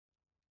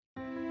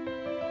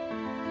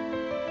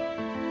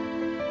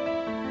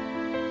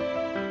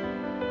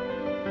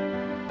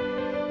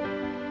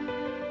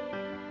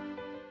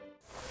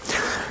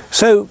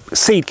So,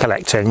 seed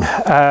collecting.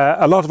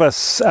 A lot of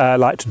us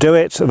like to do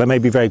it. There may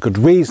be very good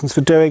reasons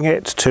for doing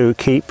it, to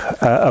keep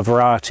a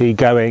variety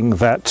going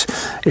that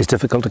is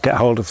difficult to get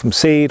hold of from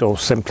seed, or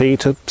simply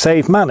to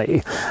save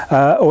money.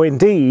 Or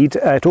indeed,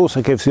 it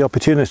also gives the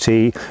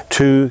opportunity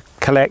to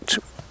collect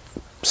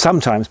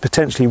sometimes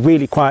potentially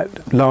really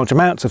quite large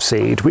amounts of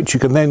seed, which you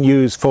can then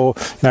use for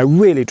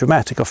really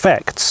dramatic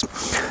effects.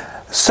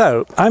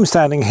 So I'm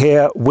standing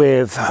here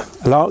with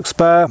a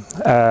larkspur,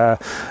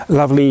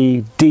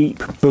 lovely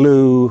deep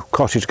blue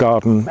cottage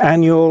garden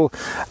annual.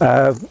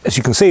 As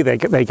you can see, they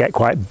get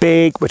quite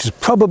big, which is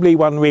probably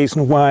one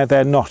reason why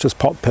they're not as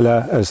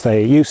popular as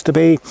they used to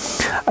be.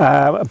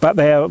 But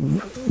they are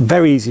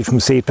very easy from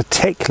seed,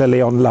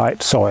 particularly on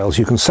light soils.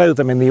 You can sow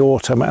them in the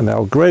autumn and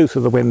they'll grow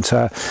through the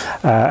winter,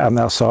 and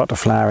they'll start to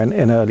flower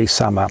in early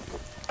summer.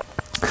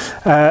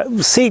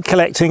 Seed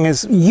collecting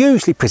is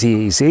usually pretty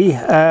easy,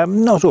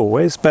 not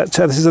always, but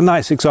this is a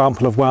nice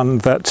example of one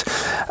that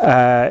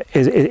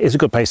is a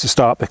good place to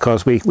start,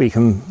 because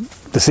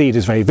the seed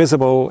is very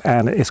visible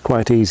and it's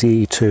quite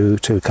easy to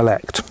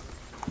collect.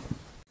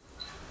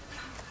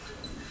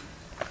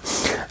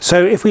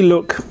 So if we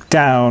look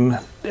down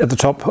at the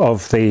top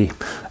of the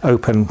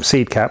open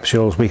seed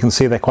capsules, we can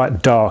see they're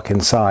quite dark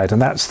inside,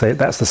 and that's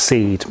the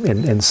seed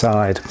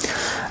inside.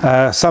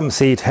 Some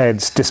seed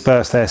heads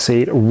disperse their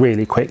seed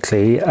really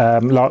quickly.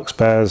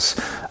 Larkspurs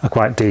are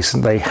quite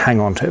decent. They hang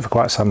on to it for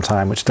quite some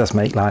time, which does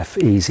make life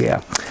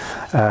easier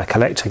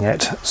collecting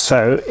it.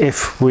 So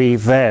if we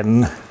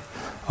then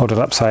hold it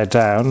upside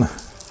down,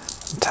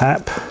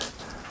 tap,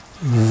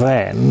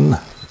 then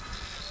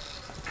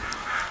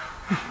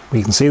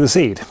we can see the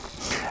seed.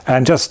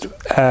 And just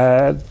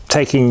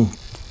taking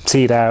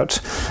seed out,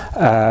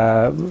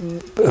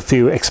 a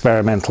few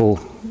experimental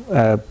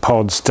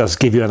pods does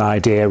give you an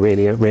idea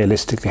really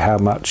realistically how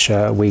much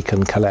we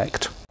can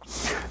collect.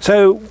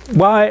 So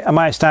why am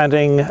I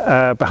standing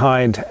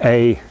behind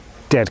a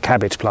dead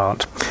cabbage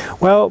plant?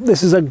 Well,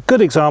 this is a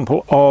good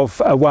example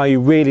of why you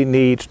really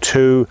need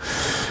to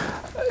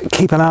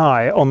keep an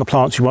eye on the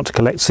plants you want to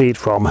collect seed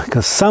from,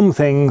 because some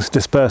things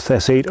disperse their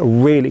seed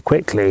really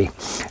quickly.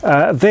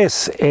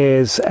 This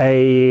is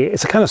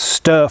it's a kind of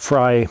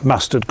stir-fry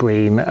mustard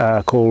green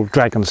called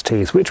dragon's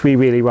teeth, which we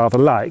really rather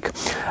like.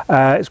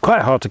 It's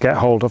quite hard to get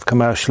hold of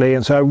commercially,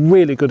 and so a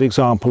really good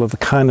example of the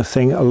kind of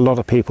thing a lot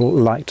of people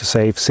like to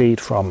save seed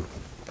from.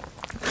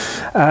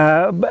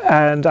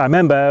 And I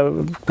remember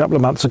a couple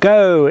of months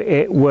ago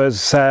it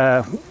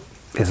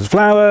has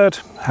flowered,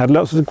 had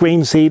lots of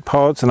green seed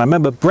pods, and I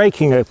remember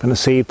breaking open a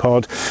seed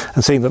pod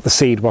and seeing that the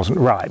seed wasn't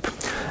ripe.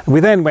 We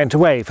then went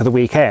away for the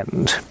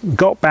weekend,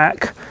 got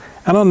back,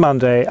 and on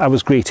Monday I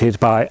was greeted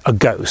by a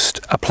ghost,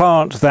 a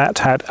plant that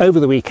had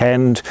over the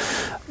weekend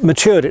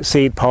matured its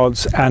seed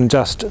pods and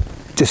just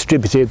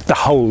distributed the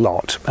whole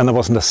lot, and there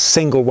wasn't a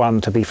single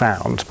one to be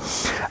found.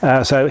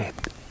 So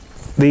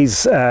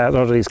a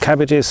lot of these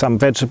cabbages, some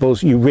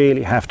vegetables, you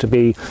really have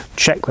to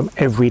check them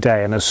every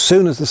day, and as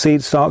soon as the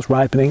seed starts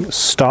ripening,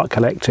 start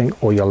collecting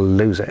or you'll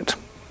lose it.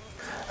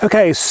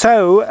 Okay,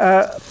 so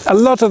a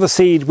lot of the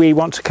seed we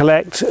want to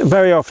collect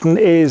very often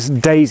is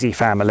daisy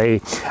family,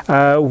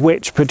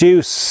 which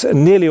produce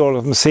nearly all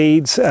of them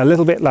seeds, a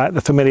little bit like the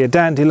familiar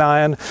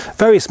dandelion,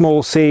 very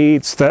small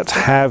seeds that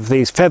have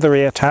these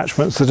feathery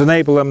attachments that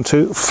enable them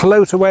to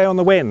float away on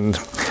the wind.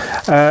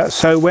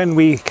 So when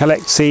we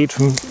collect seed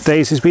from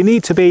daisies, we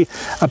need to be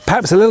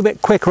perhaps a little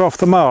bit quicker off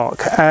the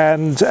mark,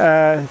 and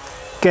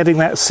getting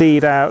that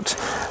seed out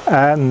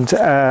and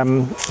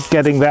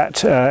getting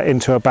that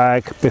into a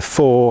bag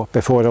before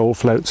it all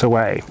floats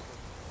away.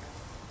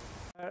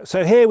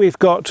 So here we've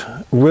got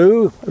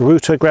rue,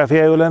 Ruta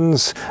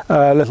graveolens,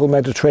 a little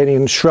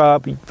Mediterranean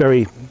shrub,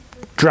 very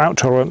drought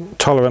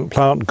tolerant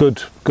plant, good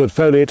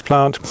foliage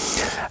plant,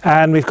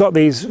 and we've got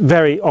these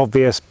very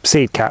obvious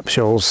seed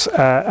capsules,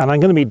 and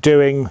I'm going to be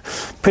doing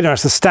pretty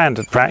much the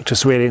standard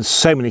practice really in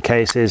so many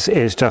cases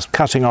is just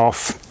cutting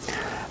off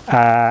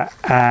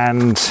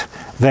and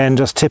then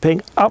just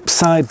tipping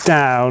upside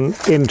down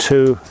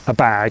into a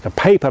bag, a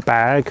paper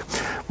bag,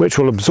 which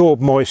will absorb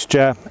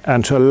moisture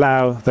and to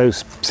allow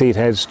those seed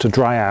heads to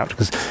dry out,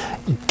 because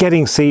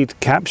getting seed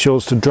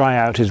capsules to dry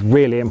out is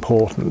really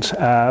important.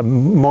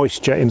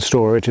 Moisture in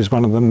storage is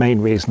one of the main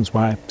reasons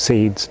why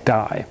seeds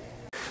die.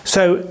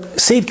 So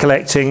seed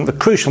collecting, the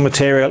crucial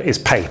material is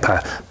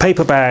paper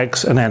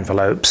bags and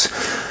envelopes.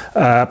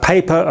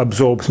 Paper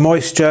absorbs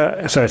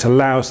moisture, so it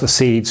allows the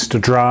seeds to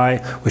dry,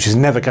 which is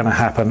never going to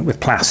happen with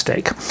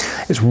plastic.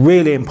 It's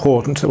really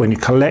important that when you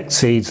collect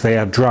seeds, they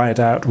are dried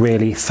out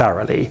really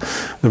thoroughly.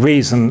 The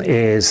reason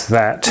is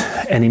that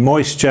any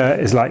moisture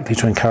is likely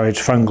to encourage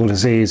fungal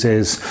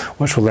diseases,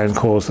 which will then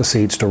cause the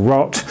seeds to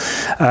rot.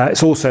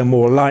 It's also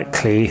more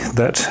likely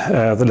that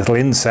the little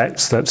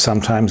insects that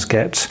sometimes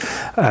get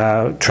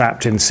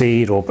trapped in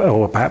seed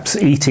or perhaps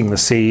eating the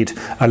seed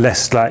are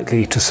less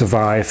likely to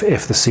survive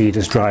if the seed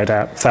is dried dried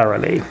out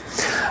thoroughly.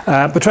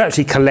 But to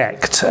actually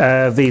collect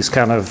these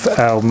kind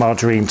of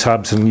margarine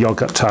tubs and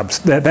yogurt tubs,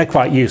 they're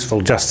quite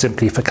useful just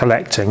simply for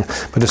collecting.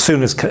 But as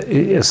soon as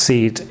a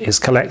seed is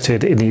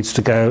collected, it needs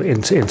to go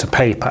into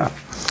paper.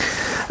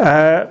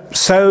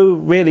 So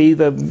really,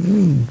 the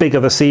bigger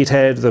the seed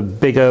head, the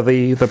bigger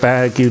the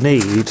bag you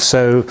need.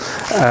 So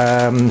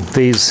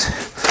these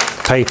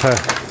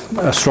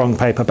strong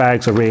paper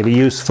bags are really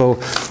useful.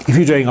 If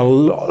you're doing a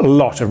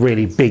lot of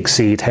really big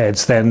seed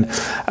heads, then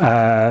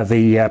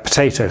the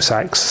potato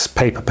sacks,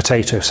 paper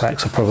potato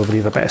sacks, are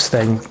probably the best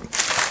thing.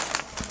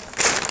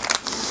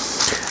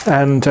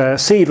 And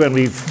seed, when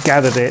we've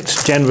gathered it,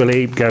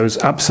 generally goes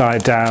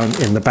upside down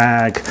in the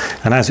bag,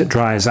 and as it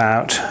dries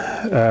out,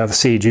 the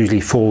seed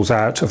usually falls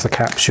out of the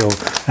capsule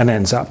and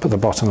ends up at the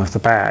bottom of the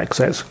bag,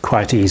 so it's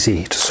quite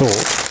easy to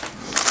sort.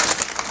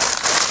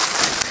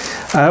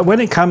 When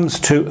it comes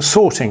to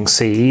sorting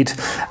seed,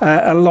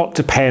 a lot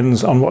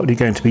depends on what you're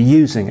going to be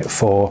using it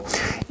for.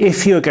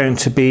 If you're going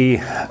to be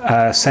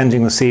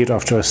sending the seed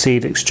off to a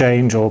seed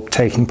exchange or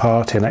taking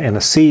part in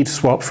a seed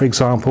swap, for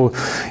example,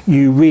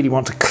 you really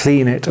want to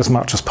clean it as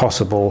much as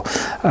possible,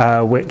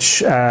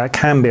 which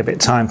can be a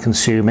bit time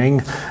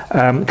consuming.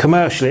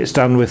 Commercially it's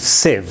done with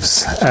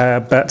sieves,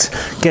 but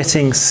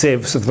getting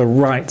sieves of the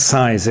right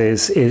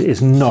sizes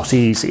is not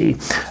easy,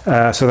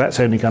 so that's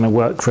only going to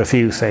work for a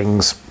few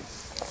things.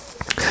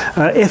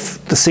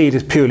 If the seed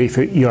is purely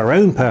for your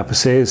own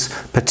purposes,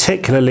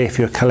 particularly if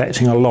you're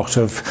collecting a lot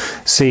of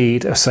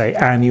seed, say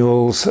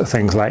annuals,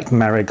 things like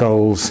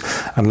marigolds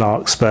and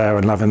larkspur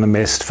and love in the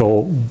mist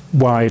for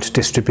wide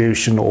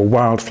distribution, or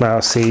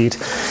wildflower seed,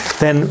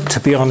 then to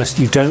be honest,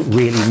 you don't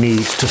really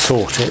need to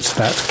sort it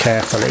that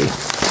carefully.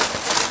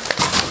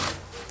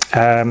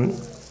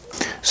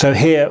 So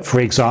here, for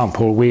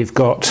example, we've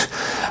got,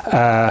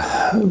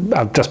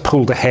 I've just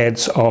pulled the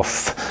heads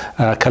off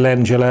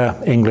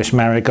calendula, English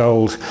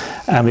marigold,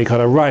 and we've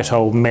got a right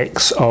old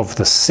mix of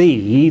the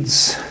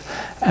seeds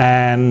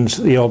and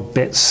the odd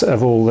bits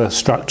of all the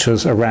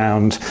structures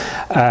around,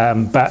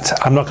 but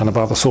I'm not going to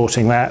bother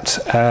sorting that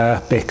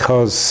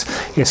because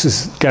this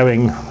is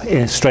going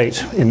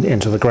straight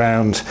into the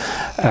ground,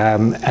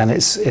 and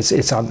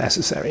it's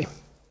unnecessary.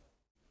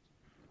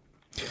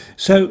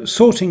 So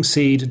sorting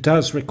seed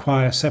does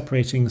require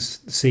separating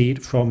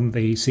seed from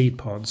the seed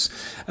pods.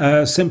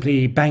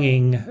 Simply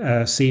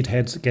banging seed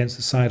heads against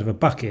the side of a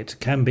bucket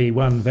can be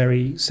one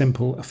very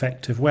simple,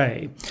 effective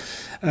way.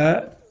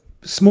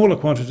 Smaller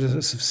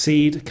quantities of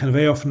seed can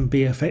very often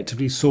be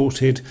effectively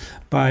sorted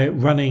by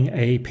running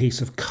a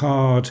piece of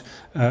card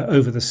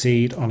over the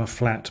seed on a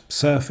flat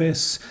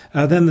surface.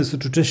 Then there's the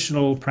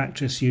traditional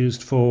practice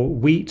used for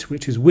wheat,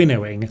 which is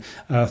winnowing,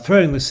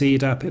 throwing the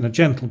seed up in a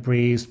gentle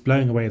breeze,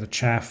 blowing away the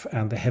chaff,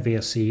 and the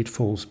heavier seed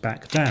falls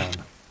back down.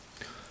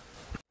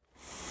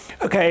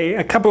 Okay,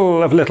 a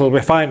couple of little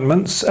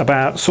refinements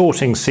about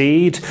sorting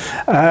seed.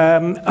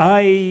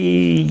 We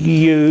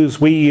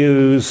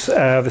use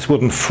this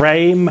wooden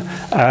frame,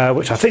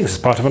 which I think is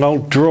part of an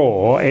old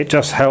drawer. It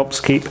just helps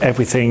keep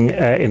everything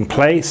in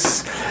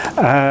place.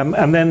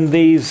 And then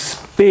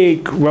these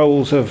big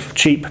rolls of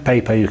cheap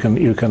paper you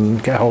can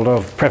get hold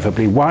of,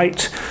 preferably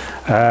white.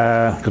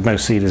 Because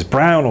most seed is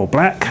brown or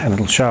black and a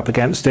little sharp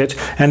against it,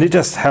 and it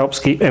just helps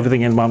keep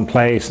everything in one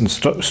place and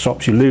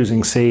stops you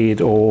losing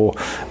seed or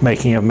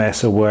making a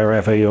mess of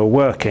wherever you're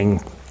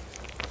working.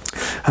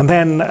 And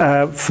then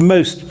for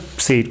most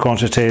seed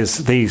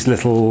quantities, these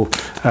little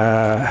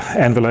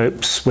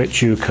envelopes,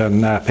 which you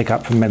can pick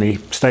up from many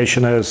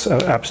stationers,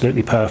 are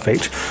absolutely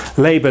perfect.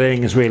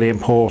 Labelling is really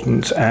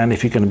important, and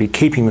if you're going to be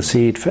keeping the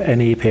seed for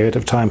any period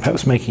of time,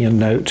 perhaps making a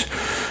note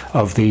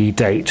of the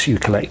date you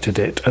collected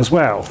it as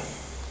well.